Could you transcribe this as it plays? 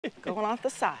Going off the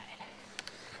side.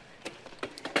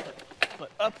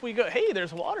 But up we go. Hey,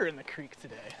 there's water in the creek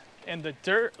today. And the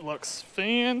dirt looks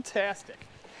fantastic.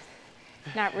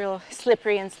 Not real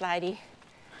slippery and slidey.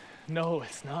 No,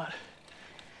 it's not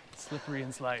slippery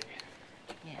and slidey.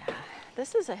 Yeah,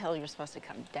 this is a hill you're supposed to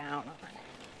come down on.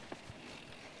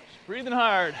 Breathing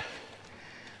hard.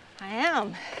 I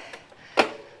am.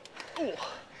 Ooh.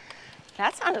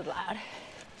 That sounded loud.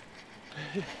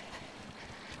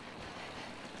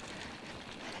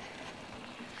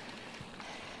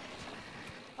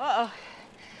 Uh-oh.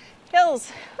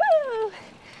 Hills. Woo!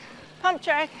 Pump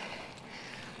track.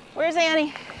 Where's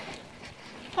Annie?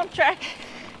 Pump track.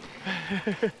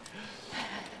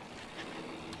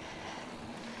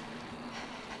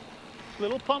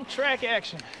 Little pump track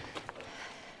action.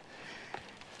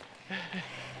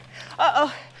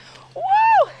 Uh-oh.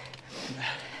 Woo!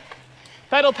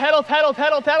 Pedal, pedal, pedal,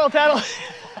 pedal, pedal, pedal.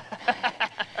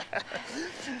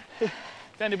 If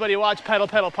anybody watched Pedal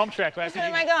Pedal Pump Track last Where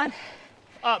am week, I going?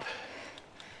 up.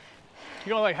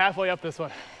 You're going like halfway up this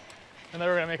one, and then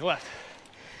we're gonna make a left.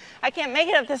 I can't make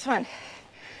it up this one.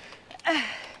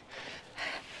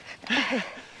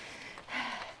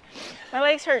 My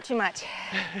legs hurt too much.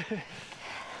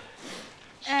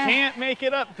 Can't make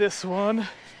it up this one.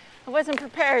 I wasn't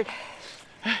prepared.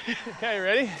 Okay,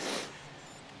 ready?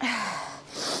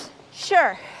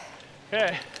 Sure.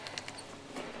 Okay.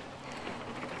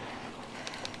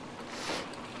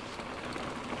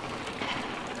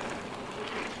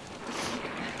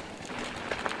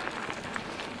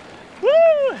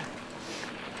 Woo!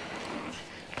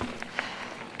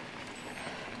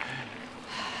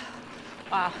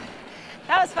 Wow,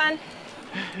 that was fun.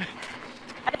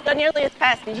 I didn't go nearly as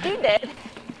fast as you did.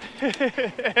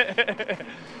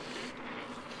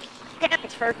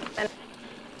 Panicked for a minute.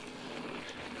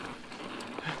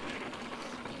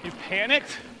 You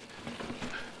panicked?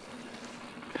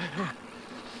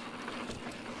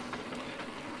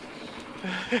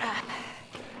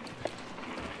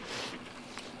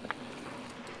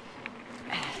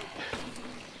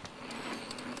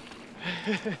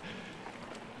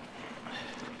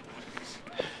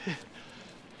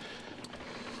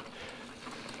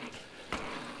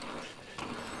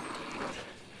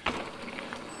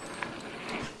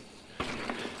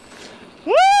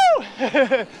 Woo!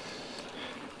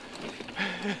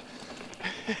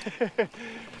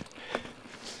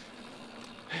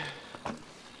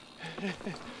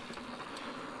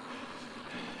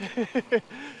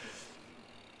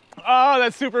 Oh,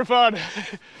 that's super fun.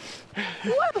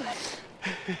 Woo!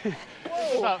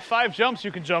 About 5 jumps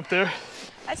you can jump there.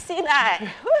 I see that.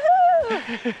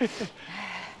 Woohoo!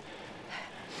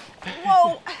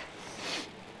 Whoa!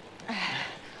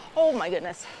 Oh my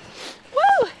goodness.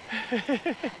 Woo!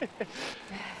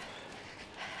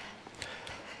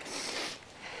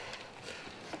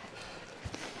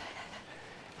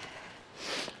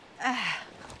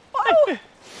 Whoa!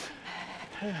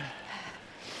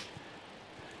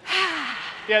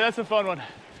 Yeah, that's a fun one.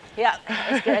 Yeah,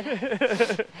 that was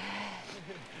good.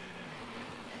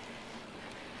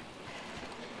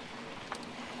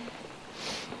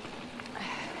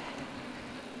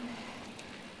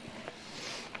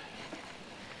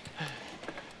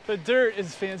 The dirt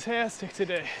is fantastic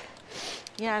today.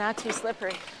 Yeah, not too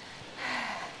slippery.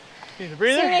 Need a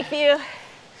breather? Scenic view.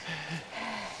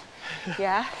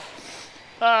 Yeah.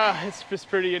 Ah, it's just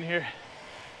pretty in here.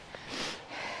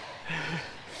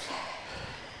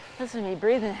 Listen to me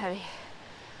breathing heavy.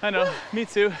 I know, me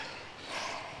too.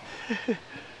 All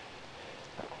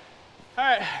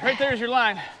right, right there's your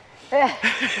line.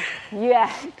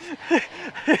 Yeah.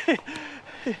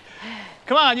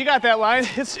 Come on, you got that line.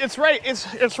 It's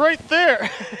right there.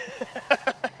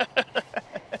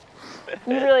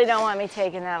 You really don't want me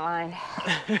taking that line.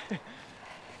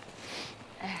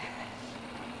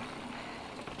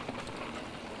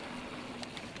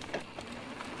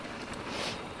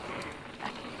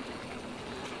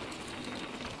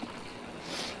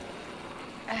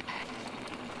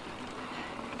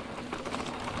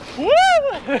 Woo!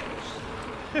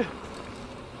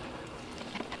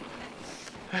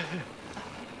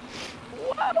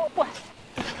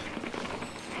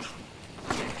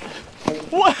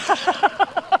 Whoa!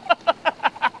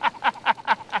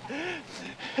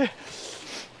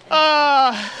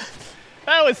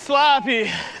 That was sloppy.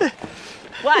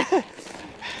 What?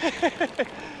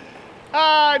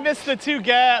 I missed the 2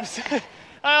 gaps.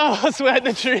 I almost went in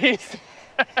the trees.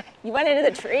 You went into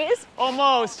the trees?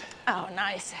 Almost. Oh,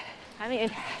 nice. I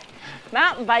mean,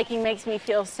 mountain biking makes me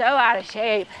feel so out of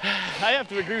shape I have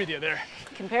to agree with you there.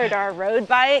 compared to our road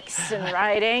bikes and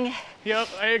riding. Yep,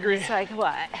 I agree. It's like,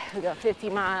 what? We go 50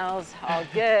 miles, all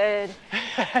good.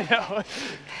 I know.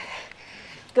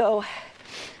 Go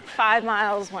 5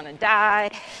 miles, want to die.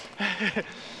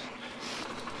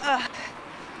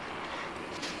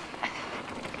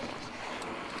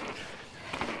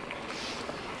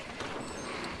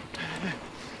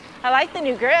 I like the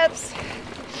new grips.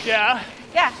 Yeah.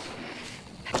 Yeah.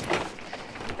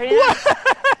 Pretty nice.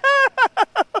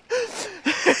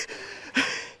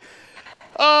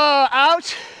 Oh,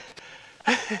 ouch.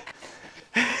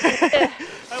 I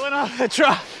went off the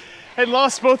truck and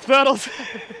lost both pedals.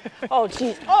 Oh,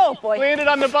 geez. Oh, boy. Landed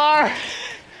on the bar.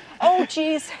 Oh,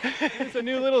 geez. It's a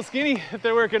new little skinny that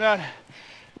they're working on.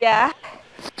 Yeah.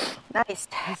 Nice.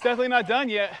 It's definitely not done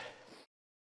yet.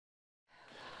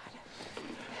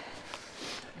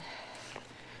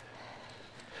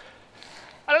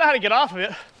 I don't know how to get off of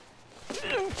it.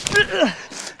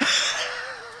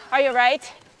 Are you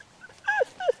right?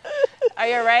 Are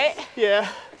you right? Yeah.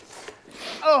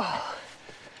 Oh,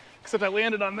 except I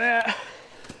landed on that.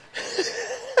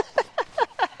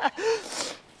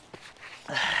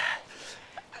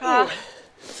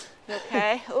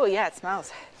 Okay. Oh, yeah, it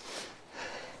smells.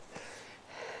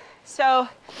 So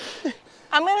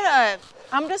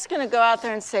I'm just gonna go out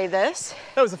there and say this.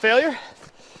 That was a failure?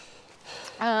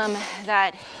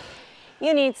 That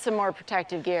you need some more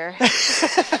protective gear.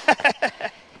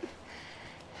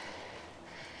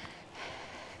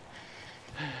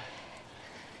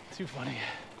 Too funny.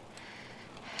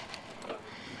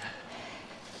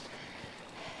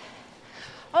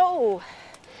 Oh,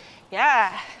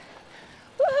 yeah.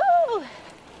 Woohoo!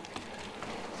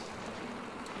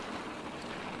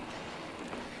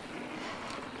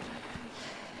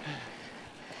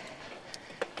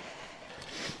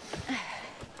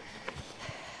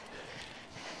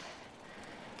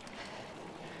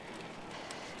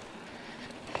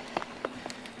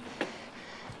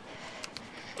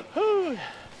 Whew.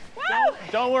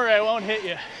 Don't worry, I won't hit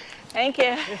you. Thank you.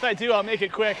 If I do, I'll make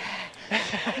it quick.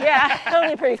 Yeah, it'll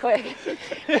be pretty quick.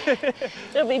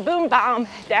 It'll be boom, bomb,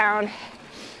 down.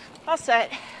 All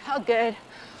set, all good.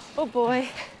 Oh boy.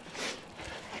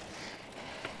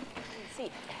 Let's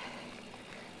see.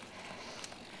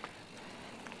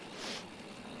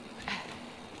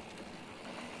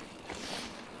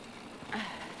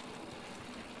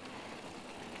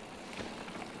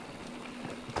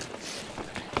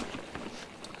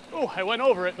 Oh, I went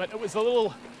over it, but it was a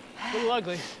little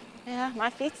ugly. Yeah, my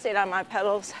feet stayed on my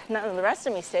pedals. None of the rest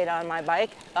of me stayed on my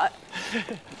bike, but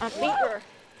my feet were.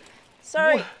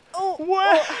 Sorry. Oh.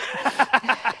 What?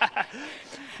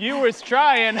 You were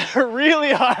trying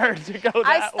really hard to go that way.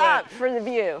 I stopped for the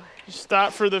view. You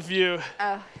stopped for the view.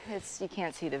 Oh, you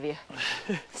can't see the view.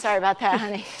 Sorry about that,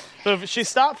 honey. So she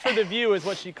stopped for the view is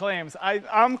what she claims.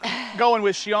 I'm going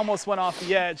with she almost went off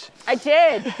the edge. I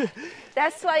did.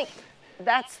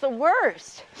 That's the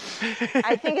worst.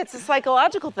 I think it's a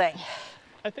psychological thing.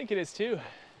 I think it is too.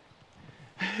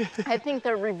 I think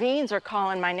the ravines are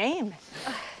calling my name.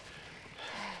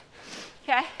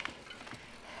 Okay.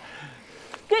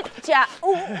 Good job.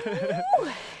 Ooh.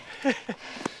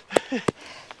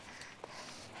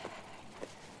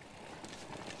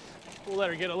 We'll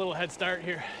let her get a little head start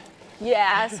here.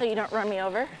 Yeah, so you don't run me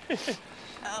over.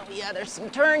 Oh yeah, there's some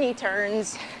turny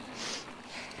turns.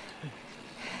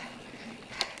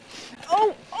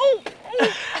 Oh, oh,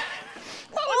 oh.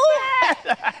 What was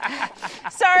that?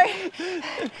 Sorry.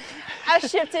 I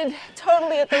shifted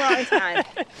totally at the wrong time.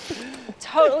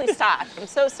 Totally stopped. I'm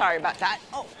so sorry about that.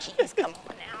 Oh, jeez, come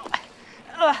on now.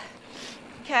 Ugh.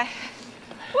 Okay.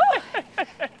 Woo.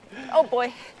 Oh,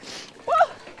 boy. Woo.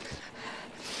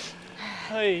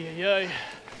 Ay, ay, ay.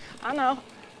 I know.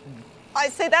 I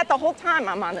say that the whole time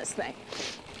I'm on this thing.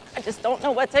 I just don't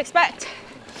know what to expect.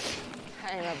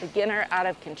 I am a beginner, out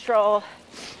of control.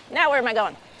 Now where am I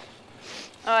going?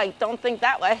 Oh, I don't think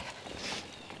that way.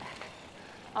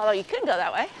 Although you could go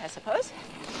that way, I suppose.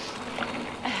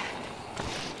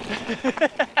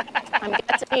 I'm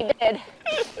guessing you did.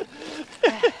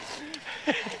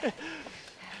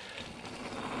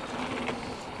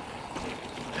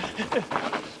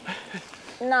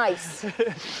 Nice.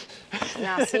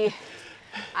 Now see,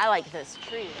 I like this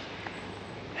tree.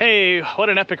 Hey, what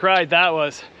an epic ride that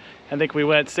was. I think we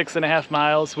went 6.5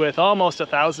 miles with almost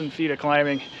 1,000 feet of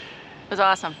climbing. It was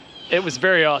awesome. It was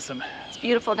very awesome. It's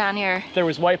beautiful down here. There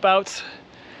was wipeouts.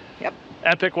 Yep.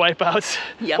 Epic wipeouts.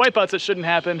 Yep. Wipeouts that shouldn't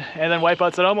happen, and then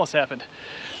wipeouts that almost happened.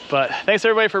 But thanks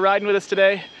everybody for riding with us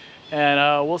today.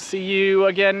 And we'll see you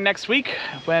again next week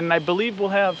when I believe we'll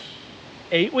have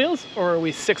 8 wheels, or are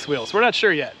we 6 wheels? We're not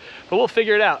sure yet, but we'll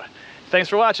figure it out. Thanks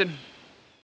for watching.